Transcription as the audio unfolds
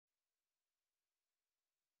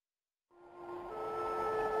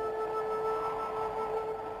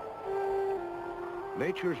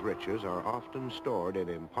Nature's riches are often stored in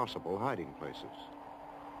impossible hiding places.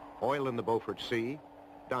 Oil in the Beaufort Sea,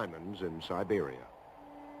 diamonds in Siberia,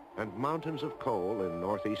 and mountains of coal in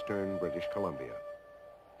northeastern British Columbia.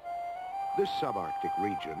 This subarctic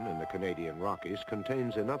region in the Canadian Rockies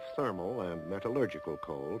contains enough thermal and metallurgical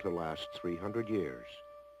coal to last 300 years,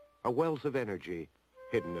 a wealth of energy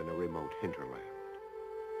hidden in a remote hinterland.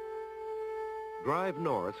 Drive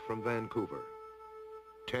north from Vancouver.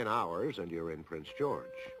 10 hours and you're in Prince George.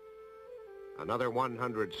 Another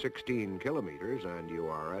 116 kilometers and you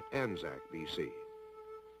are at Anzac, BC.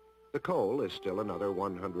 The coal is still another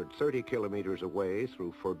 130 kilometers away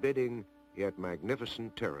through forbidding yet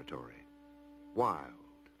magnificent territory, wild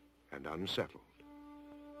and unsettled.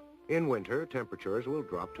 In winter, temperatures will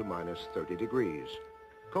drop to minus 30 degrees,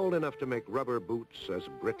 cold enough to make rubber boots as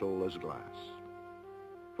brittle as glass.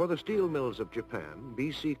 For the steel mills of Japan,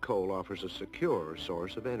 BC coal offers a secure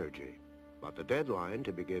source of energy, but the deadline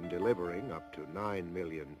to begin delivering up to 9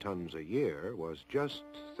 million tons a year was just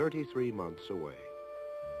 33 months away.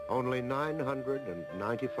 Only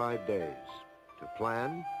 995 days to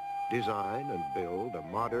plan, design, and build a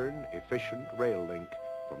modern, efficient rail link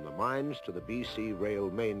from the mines to the BC rail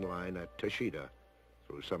main line at Toshida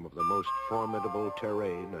through some of the most formidable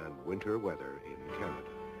terrain and winter weather in Canada.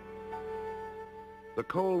 The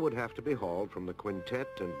coal would have to be hauled from the Quintet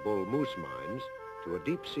and Bull Moose mines to a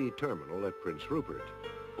deep-sea terminal at Prince Rupert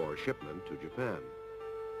for shipment to Japan.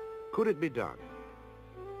 Could it be done?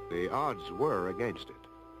 The odds were against it.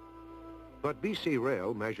 But BC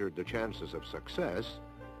Rail measured the chances of success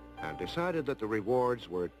and decided that the rewards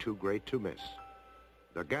were too great to miss.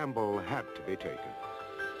 The gamble had to be taken.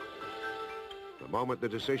 The moment the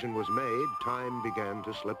decision was made, time began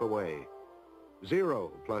to slip away.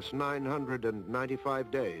 0 plus 995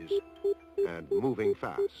 days, and moving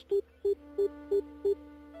fast.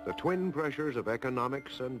 The twin pressures of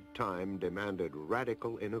economics and time demanded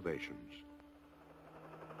radical innovations.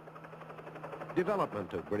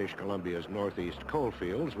 Development of British Columbia's northeast coal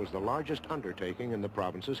fields was the largest undertaking in the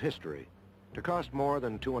province's history, to cost more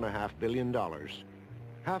than $2.5 billion,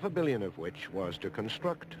 $500 million of which was to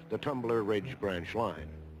construct the Tumbler Ridge branch line.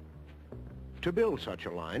 To build such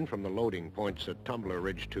a line from the loading points at Tumbler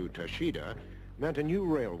Ridge to Toshida meant a new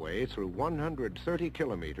railway through 130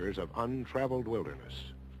 kilometers of untraveled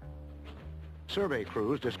wilderness. Survey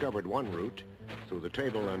crews discovered one route through the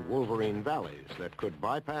Table and Wolverine valleys that could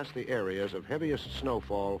bypass the areas of heaviest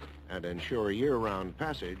snowfall and ensure year-round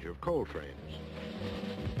passage of coal trains.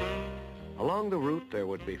 Along the route there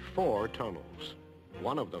would be 4 tunnels,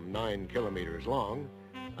 one of them 9 kilometers long,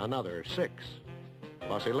 another 6.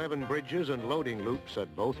 Plus 11 bridges and loading loops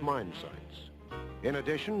at both mine sites. In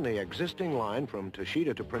addition, the existing line from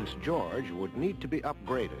Toshida to Prince George would need to be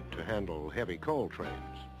upgraded to handle heavy coal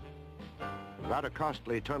trains. Without a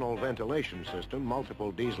costly tunnel ventilation system,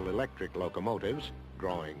 multiple diesel-electric locomotives,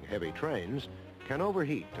 drawing heavy trains, can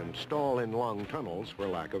overheat and stall in long tunnels for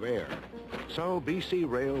lack of air. So BC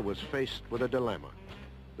Rail was faced with a dilemma.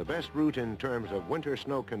 The best route in terms of winter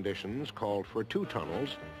snow conditions called for 2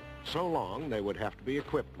 tunnels, so long they would have to be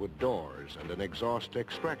equipped with doors and an exhaust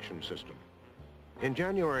extraction system. In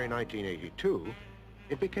January 1982,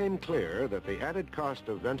 it became clear that the added cost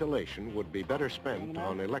of ventilation would be better spent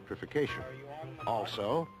on electrification.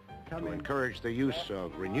 Also, to encourage the use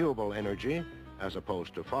of renewable energy as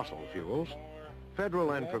opposed to fossil fuels,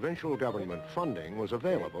 federal and provincial government funding was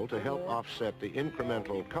available to help offset the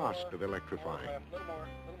incremental cost of electrifying.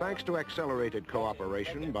 Thanks to accelerated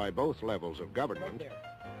cooperation by both levels of government,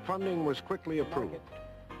 funding was quickly approved,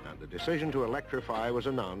 and the decision to electrify was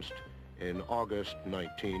announced in August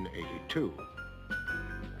 1982.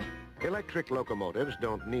 Electric locomotives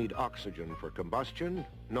don't need oxygen for combustion,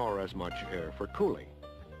 nor as much air for cooling.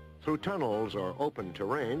 Through tunnels or open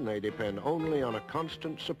terrain, they depend only on a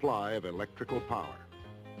constant supply of electrical power.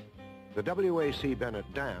 The WAC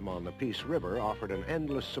Bennett Dam on the Peace River offered an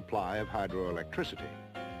endless supply of hydroelectricity.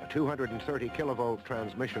 A 230 kilovolt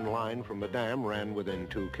transmission line from the dam ran within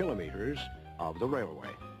 2 kilometers of the railway.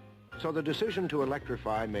 So the decision to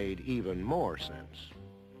electrify made even more sense.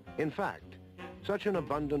 In fact, such an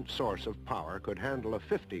abundant source of power could handle a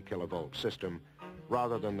 50 kilovolt system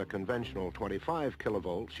rather than the conventional 25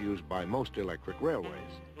 kilovolts used by most electric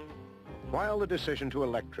railways. While the decision to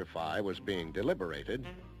electrify was being deliberated,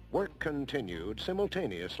 work continued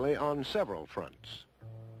simultaneously on several fronts.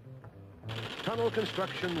 Tunnel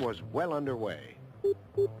construction was well underway.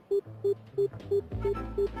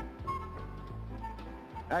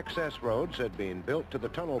 Access roads had been built to the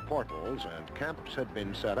tunnel portals and camps had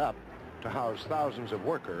been set up to house thousands of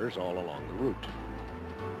workers all along the route.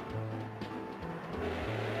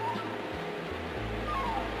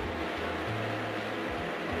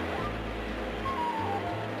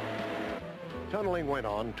 Tunneling went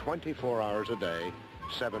on 24 hours a day,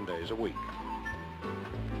 7 days a week.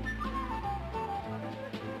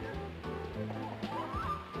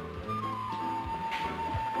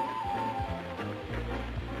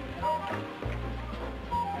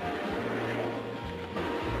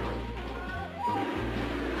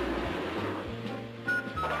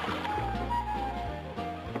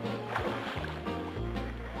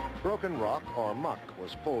 Broken rock or muck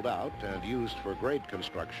was pulled out and used for grade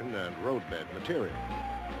construction and roadbed material.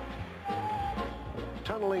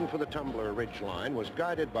 Tunneling for the Tumbler ridge line was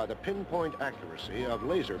guided by the pinpoint accuracy of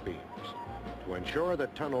laser beams to ensure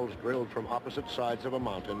that tunnels drilled from opposite sides of a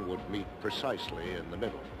mountain would meet precisely in the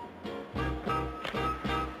middle.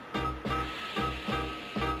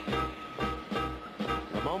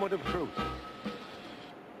 A moment of truth.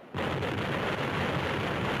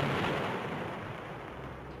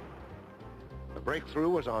 The breakthrough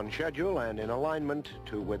was on schedule and in alignment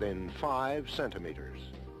to within 5 centimeters.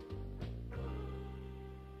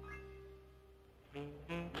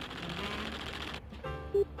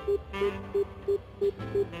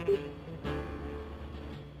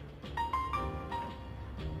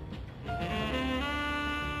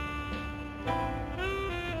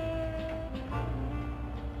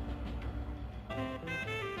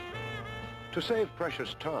 To save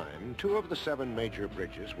precious time, 2 of the 7 major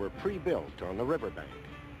bridges were pre-built on the riverbank,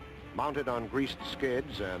 mounted on greased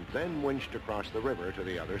skids and then winched across the river to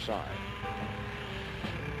the other side.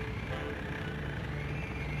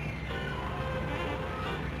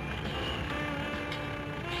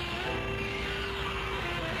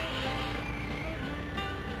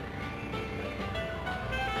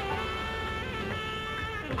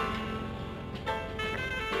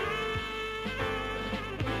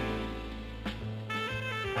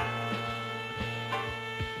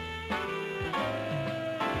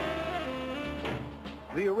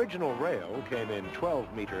 The original rail came in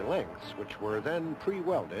 12-meter lengths, which were then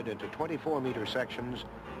pre-welded into 24-meter sections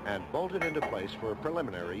and bolted into place for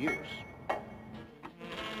preliminary use.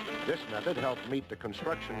 This method helped meet the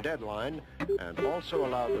construction deadline and also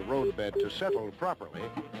allowed the roadbed to settle properly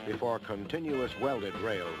before continuous welded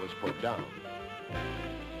rail was put down.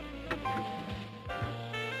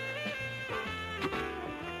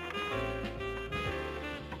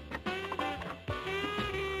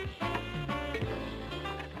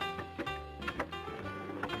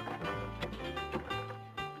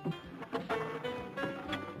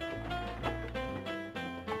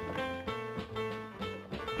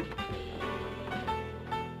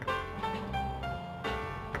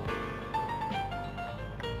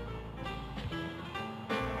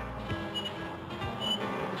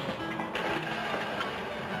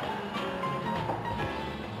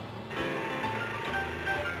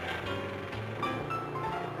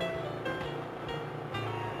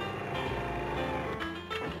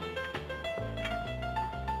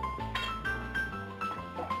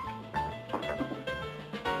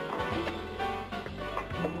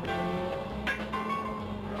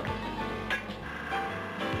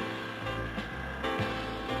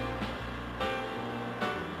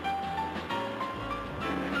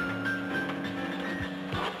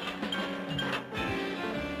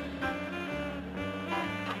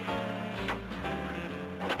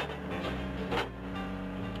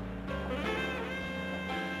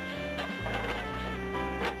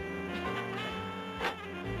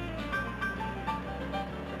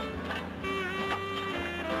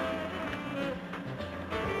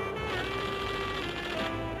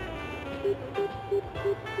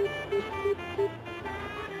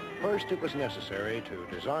 First, it was necessary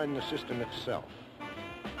to design the system itself,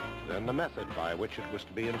 then the method by which it was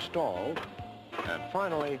to be installed, and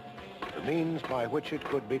finally, the means by which it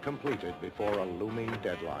could be completed before a looming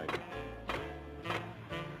deadline.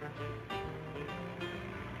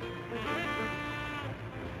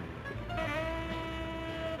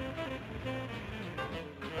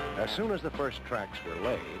 As soon as the first tracks were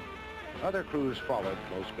laid, other crews followed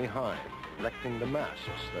close behind, erecting the masts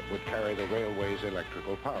that would carry the railway's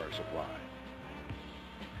electrical power supply.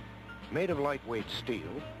 Made of lightweight steel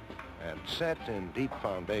and set in deep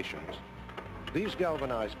foundations, these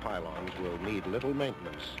galvanized pylons will need little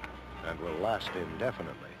maintenance and will last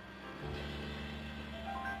indefinitely.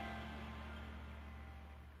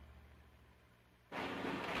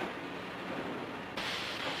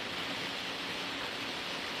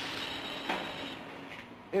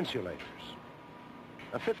 Insulators.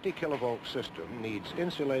 A 50 kilovolt system needs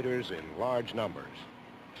insulators in large numbers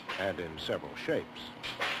and in several shapes.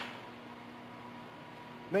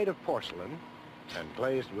 Made of porcelain and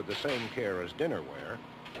glazed with the same care as dinnerware,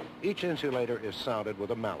 each insulator is sounded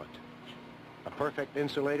with a mallet, a perfect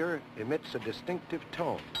insulator emits a distinctive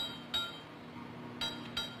tone.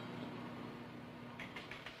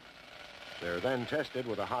 They're then tested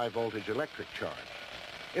with a high-voltage electric charge.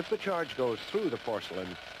 If the charge goes through the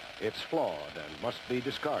porcelain, it's flawed and must be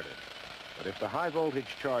discarded. But if the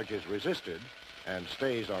high-voltage charge is resisted and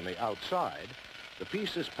stays on the outside, the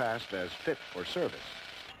piece is passed as fit for service.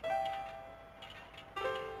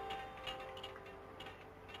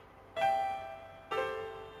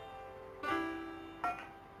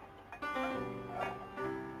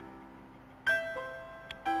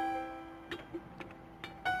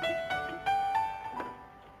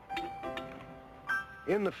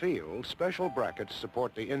 In the field, special brackets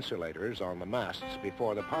support the insulators on the masts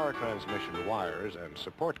before the power transmission wires and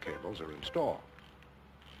support cables are installed.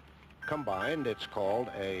 Combined, it's called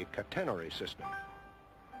a catenary system.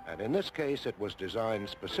 And in this case, it was designed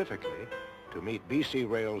specifically to meet BC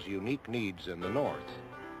Rail's unique needs in the north.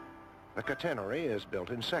 The catenary is built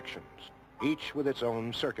in sections, each with its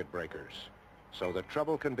own circuit breakers, so that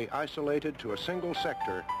trouble can be isolated to a single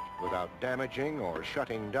sector without damaging or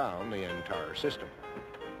shutting down the entire system.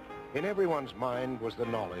 In everyone's mind was the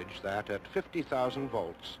knowledge that at 50,000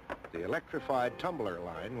 volts, the electrified Tumbler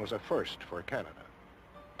line was a first for Canada.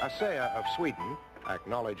 ASEA of Sweden,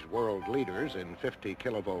 acknowledged world leaders in 50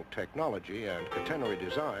 kilovolt technology and catenary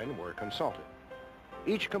design, were consulted.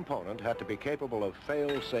 Each component had to be capable of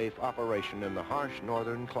fail-safe operation in the harsh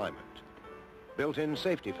northern climate. Built-in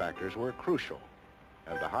safety factors were crucial,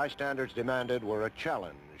 and the high standards demanded were a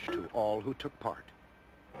challenge to all who took part.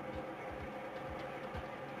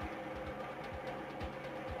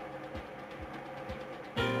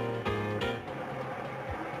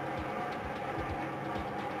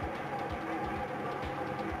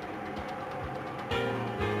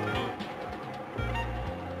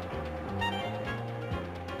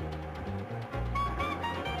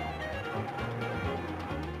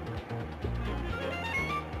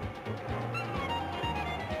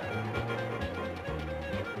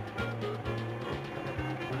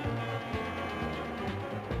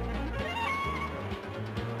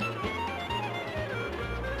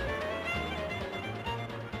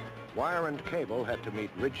 Wire and cable had to meet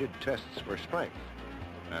rigid tests for strength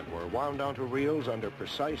and were wound onto reels under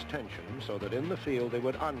precise tension so that in the field they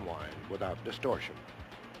would unwind without distortion.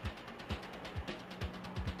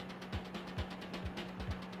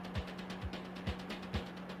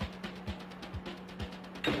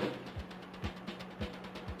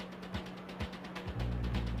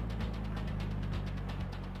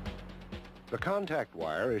 The contact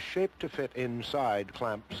wire is shaped to fit inside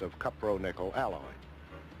clamps of cupro nickel alloy.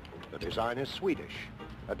 The design is Swedish,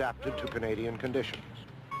 adapted to Canadian conditions.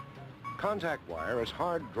 Contact wire is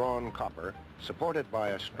hard-drawn copper, supported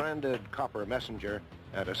by a stranded copper messenger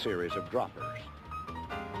and a series of droppers.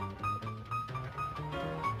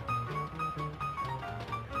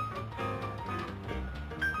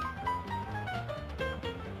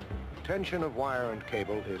 Tension of wire and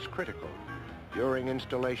cable is critical during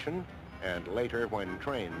installation and later when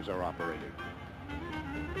trains are operated.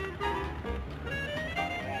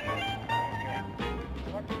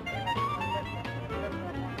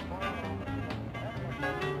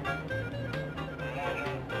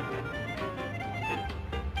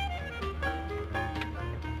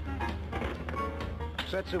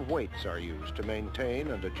 Sets of weights are used to maintain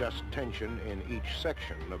and adjust tension in each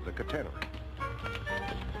section of the catenary.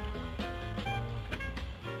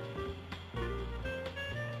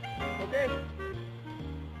 Okay.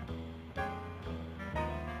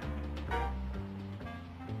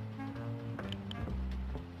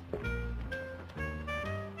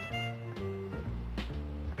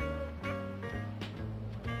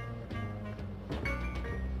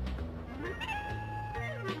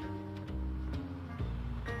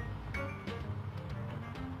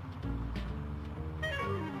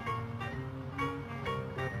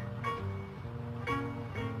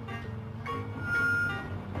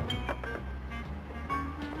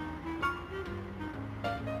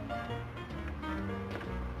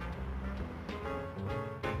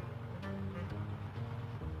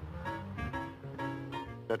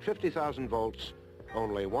 At 50,000 volts,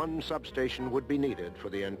 only one substation would be needed for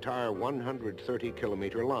the entire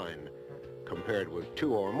 130-kilometer line, compared with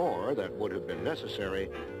 2 or more that would have been necessary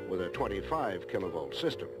with a 25-kilovolt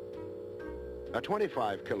system. A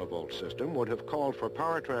 25-kilovolt system would have called for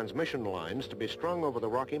power transmission lines to be strung over the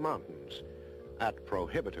Rocky Mountains at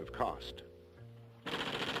prohibitive cost.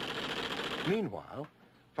 Meanwhile,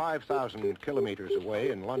 5,000 kilometers away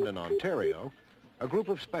in London, Ontario, a group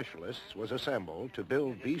of specialists was assembled to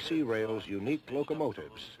build BC Rail's unique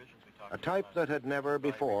locomotives, a type that had never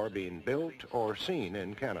before been built or seen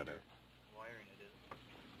in Canada.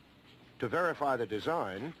 To verify the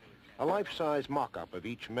design, a life-size mock-up of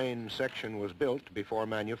each main section was built before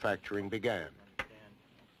manufacturing began.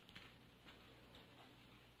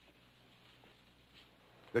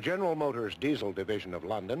 The General Motors Diesel Division of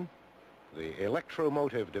London, the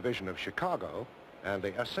Electromotive Division of Chicago, and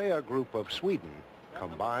the ASEA Group of Sweden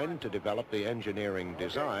combined to develop the engineering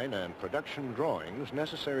design and production drawings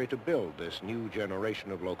necessary to build this new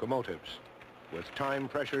generation of locomotives, with time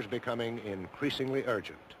pressures becoming increasingly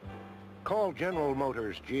urgent. Called General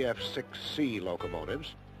Motors GF6C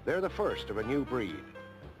locomotives, they're the first of a new breed.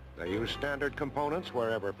 They use standard components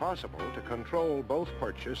wherever possible to control both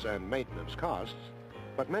purchase and maintenance costs,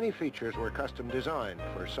 but many features were custom designed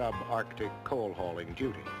for sub-Arctic coal hauling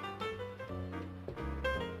duty.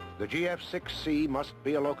 The GF6C must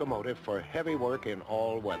be a locomotive for heavy work in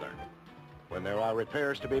all weather. When there are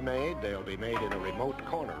repairs to be made, they'll be made in a remote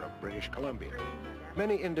corner of British Columbia.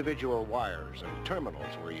 Many individual wires and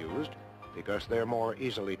terminals were used because they're more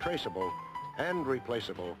easily traceable and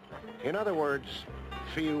replaceable. In other words,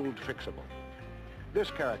 field fixable. This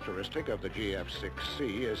characteristic of the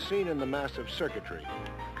GF6C is seen in the massive circuitry,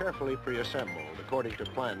 carefully pre-assembled according to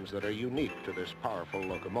plans that are unique to this powerful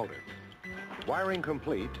locomotive. Wiring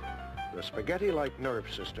complete, the spaghetti-like nerve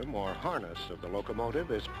system or harness of the locomotive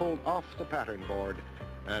is pulled off the pattern board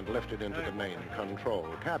and lifted into the main control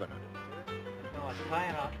cabinet.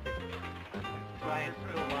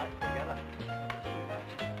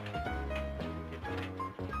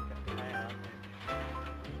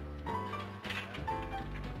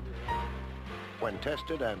 When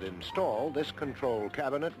tested and installed, this control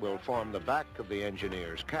cabinet will form the back of the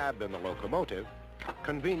engineer's cab in the locomotive,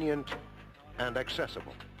 convenient and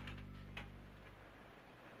accessible.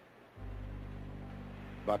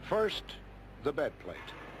 But first, the bed plate.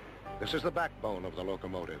 This is the backbone of the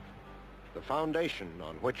locomotive, the foundation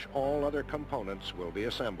on which all other components will be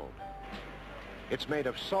assembled. It's made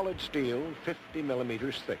of solid steel, 50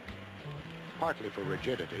 millimeters thick, partly for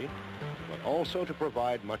rigidity, but also to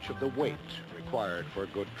provide much of the weight required for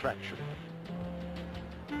good traction.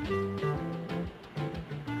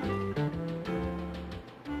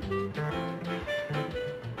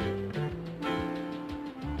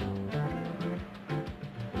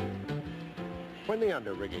 When the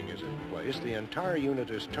underrigging is in place, the entire unit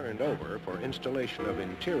is turned over for installation of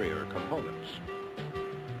interior components.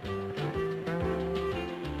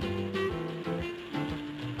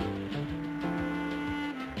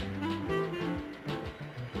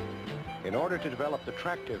 In order to develop the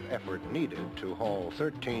tractive effort needed to haul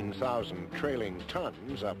 13,000 trailing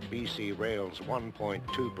tons up BC Rail's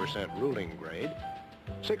 1.2% ruling grade,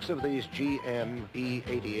 6 of these GM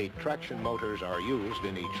E88 traction motors are used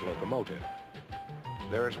in each locomotive.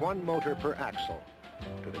 There is 1 motor per axle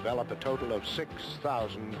to develop a total of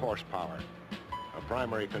 6,000 horsepower, a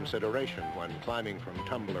primary consideration when climbing from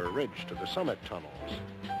Tumbler Ridge to the summit tunnels.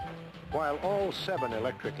 While all 7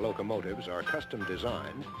 electric locomotives are custom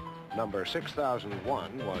designed, number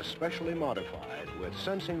 6001 was specially modified with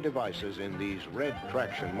sensing devices in these red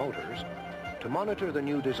traction motors to monitor the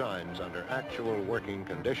new designs under actual working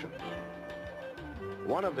conditions.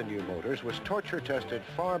 One of the new motors was torture tested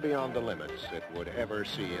far beyond the limits it would ever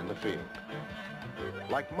see in the field.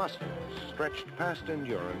 Like muscles stretched past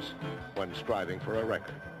endurance when striving for a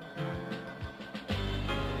record.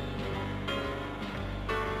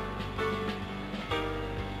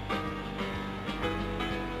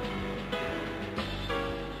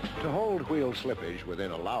 To hold wheel slippage within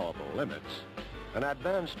allowable limits, an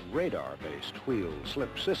advanced radar-based wheel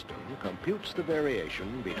slip system computes the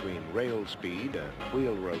variation between rail speed and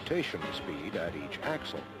wheel rotation speed at each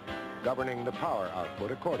axle, governing the power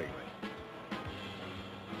output accordingly.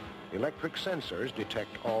 Electric sensors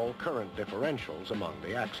detect all current differentials among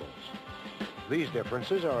the axles. These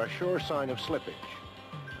differences are a sure sign of slippage,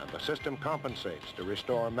 and the system compensates to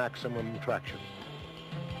restore maximum traction.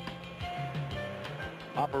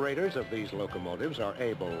 Operators of these locomotives are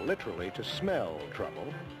able literally to smell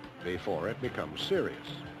trouble before it becomes serious.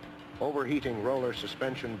 Overheating roller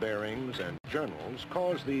suspension bearings and journals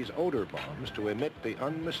cause these odor bombs to emit the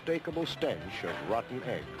unmistakable stench of rotten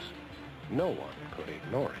eggs. No one could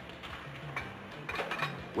ignore it.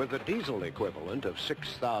 With the diesel equivalent of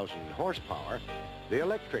 6,000 horsepower, the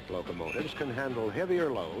electric locomotives can handle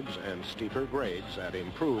heavier loads and steeper grades at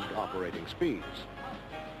improved operating speeds.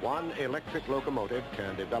 One electric locomotive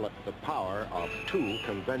can develop the power of 2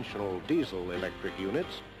 conventional diesel-electric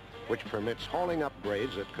units, which permits hauling up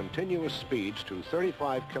grades at continuous speeds to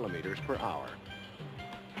 35 kilometers per hour.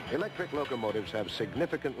 Electric locomotives have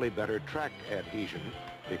significantly better track adhesion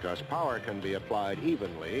because power can be applied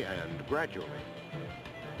evenly and gradually.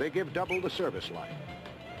 They give double the service life,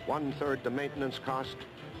 1/3 the maintenance cost,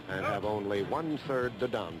 and have only 1/3 the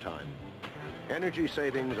downtime. Energy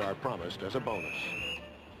savings are promised as a bonus.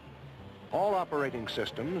 All operating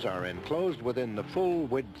systems are enclosed within the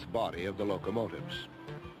full-width body of the locomotives.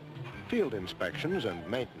 Field inspections and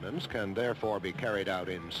maintenance can therefore be carried out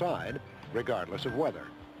inside, regardless of weather.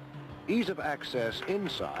 Ease of access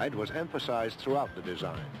inside was emphasized throughout the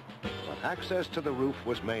design, but access to the roof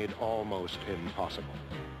was made almost impossible.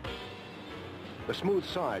 The smooth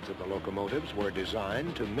sides of the locomotives were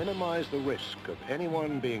designed to minimize the risk of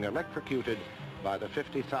anyone being electrocuted by the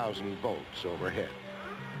 50,000 volts overhead.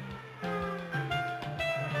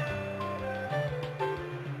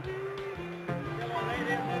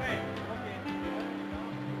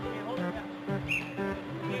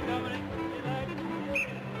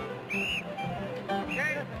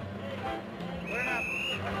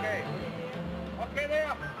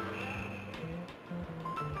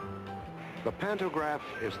 The pantograph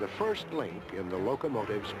is the first link in the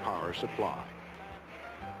locomotive's power supply.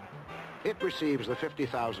 It receives the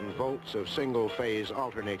 50,000 volts of single-phase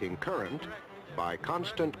alternating current by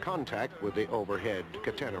constant contact with the overhead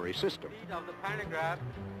catenary system.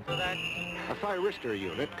 A thyristor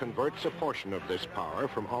unit converts a portion of this power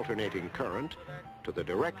from alternating current to the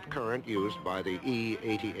direct current used by the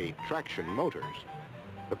E88 traction motors.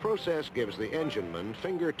 The process gives the engineman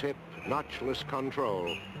fingertip, notchless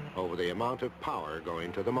control over the amount of power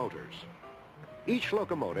going to the motors. Each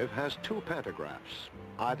locomotive has 2 pantographs,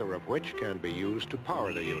 either of which can be used to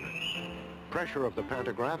power the unit. Pressure of the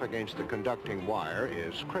pantograph against the conducting wire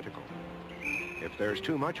is critical. If there's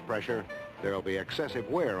too much pressure, there will be excessive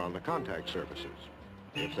wear on the contact surfaces.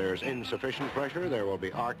 If there's insufficient pressure, there will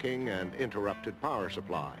be arcing and interrupted power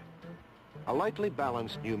supply. A lightly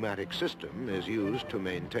balanced pneumatic system is used to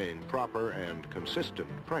maintain proper and consistent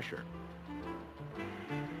pressure.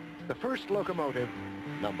 The first locomotive,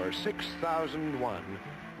 number 6001,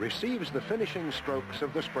 receives the finishing strokes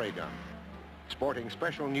of the spray gun. Sporting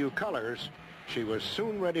special new colors, she was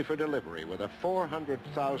soon ready for delivery with a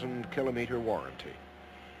 400,000 kilometer warranty.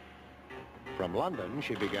 From London,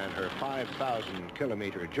 she began her 5,000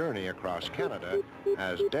 kilometer journey across Canada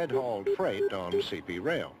as dead-hauled freight on CP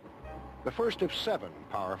Rail. The first of 7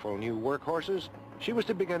 powerful new workhorses, she was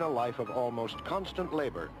to begin a life of almost constant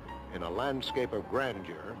labor in a landscape of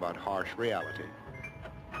grandeur but harsh reality.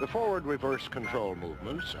 The forward-reverse control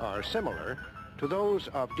movements are similar to those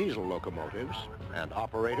of diesel locomotives, and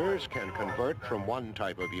operators can convert from one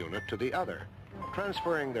type of unit to the other,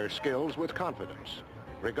 transferring their skills with confidence,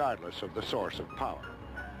 regardless of the source of power.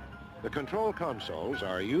 The control consoles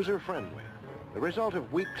are user-friendly, the result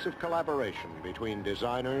of weeks of collaboration between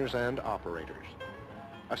designers and operators.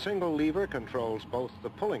 A single lever controls both the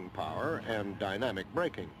pulling power and dynamic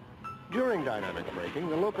braking. During dynamic braking,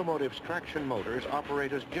 the locomotive's traction motors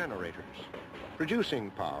operate as generators,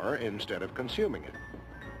 producing power instead of consuming it.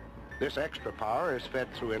 This extra power is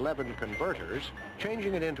fed through 11 converters,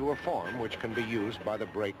 changing it into a form which can be used by the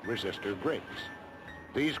brake resistor grids.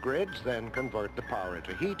 These grids then convert the power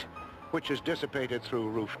into heat, which is dissipated through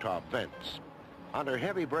rooftop vents. Under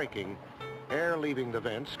heavy braking, air leaving the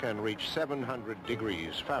vents can reach 700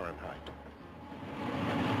 degrees Fahrenheit.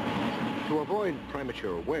 To avoid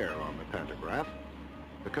premature wear on the pantograph,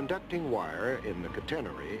 the conducting wire in the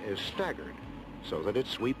catenary is staggered so that it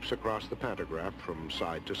sweeps across the pantograph from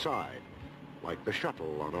side to side, like the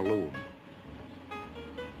shuttle on a loom.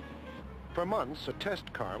 For months, a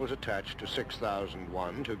test car was attached to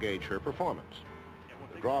 6001 to gauge her performance.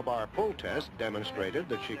 The drawbar pull test demonstrated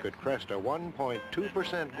that she could crest a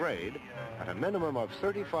 1.2% grade at a minimum of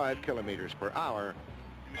 35 kilometers per hour,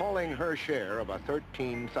 hauling her share of a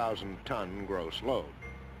 13,000-ton gross load.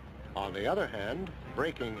 On the other hand,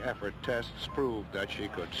 braking effort tests proved that she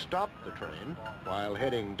could stop the train while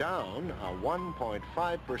heading down a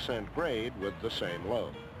 1.5% grade with the same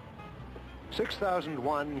load.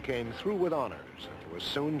 6001 came through with honors and was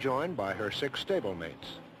soon joined by her 6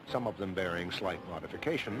 stablemates, some of them bearing slight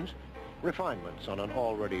modifications, refinements on an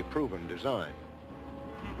already proven design.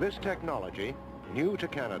 This technology, new to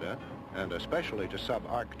Canada, and especially to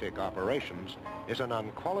subarctic operations, is an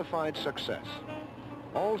unqualified success.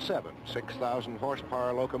 All 7 6,000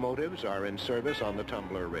 horsepower locomotives are in service on the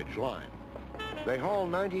Tumbler Ridge line. They haul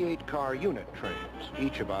 98-car unit trains,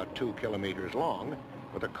 each about 2 kilometers long,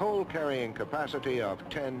 with a coal carrying capacity of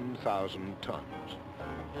 10,000 tons.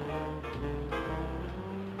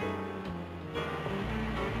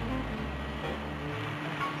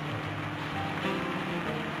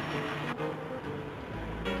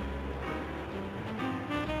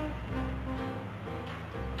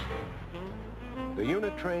 The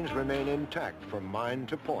unit trains remain intact from mine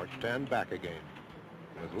to port and back again.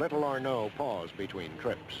 with little or no pause between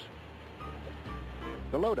trips.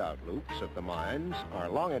 The loadout loops at the mines are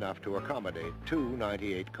long enough to accommodate two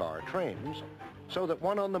 98-car trains, so that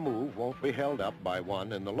one on the move won't be held up by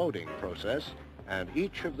one in the loading process, and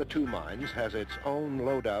each of the two mines has its own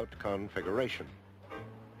loadout configuration.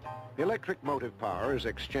 Electric motive power is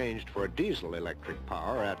exchanged for diesel-electric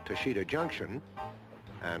power at Tashita Junction,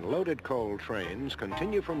 and loaded coal trains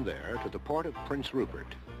continue from there to the port of Prince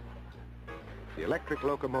Rupert. The electric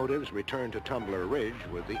locomotives return to Tumbler Ridge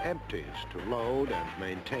with the empties to load and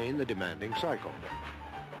maintain the demanding cycle,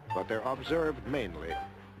 but they're observed mainly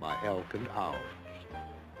by elk and owls.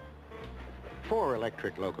 4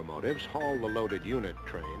 electric locomotives haul the loaded unit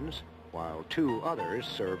trains, while 2 others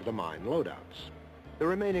serve the mine loadouts. The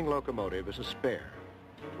remaining locomotive is a spare,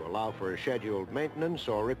 to allow for scheduled maintenance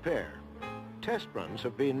or repair. Test runs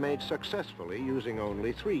have been made successfully using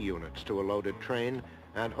only 3 units to a loaded train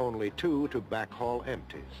and only 2 to backhaul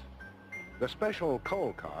empties. The special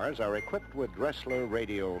coal cars are equipped with Dressler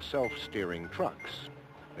radial self-steering trucks.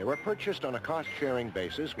 They were purchased on a cost-sharing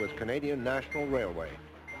basis with Canadian National Railway,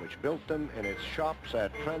 which built them in its shops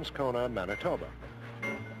at Transcona, Manitoba.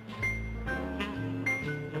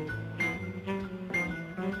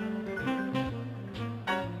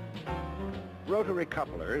 Rotary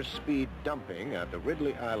couplers speed dumping at the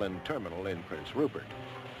Ridley Island Terminal in Prince Rupert.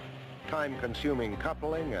 Time-consuming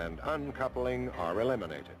coupling and uncoupling are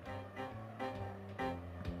eliminated.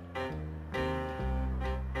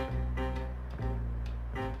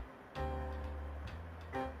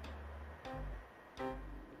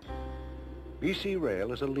 BC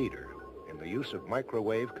Rail is a leader in the use of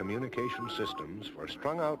microwave communication systems for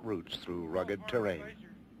strung-out routes through rugged terrain.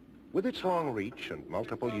 With its long reach and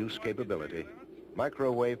multiple use capability,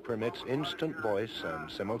 microwave permits instant voice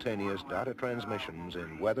and simultaneous data transmissions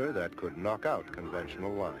in weather that could knock out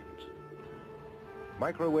conventional lines.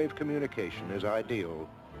 Microwave communication is ideal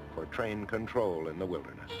for train control in the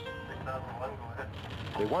wilderness.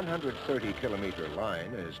 The 130-kilometer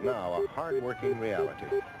line is now a hard-working reality.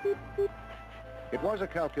 It was a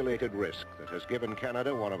calculated risk that has given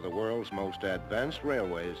Canada one of the world's most advanced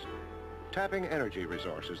railways, tapping energy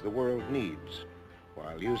resources the world needs,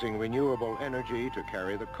 while using renewable energy to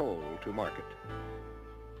carry the coal to market.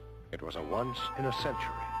 It was a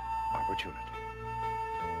once-in-a-century opportunity.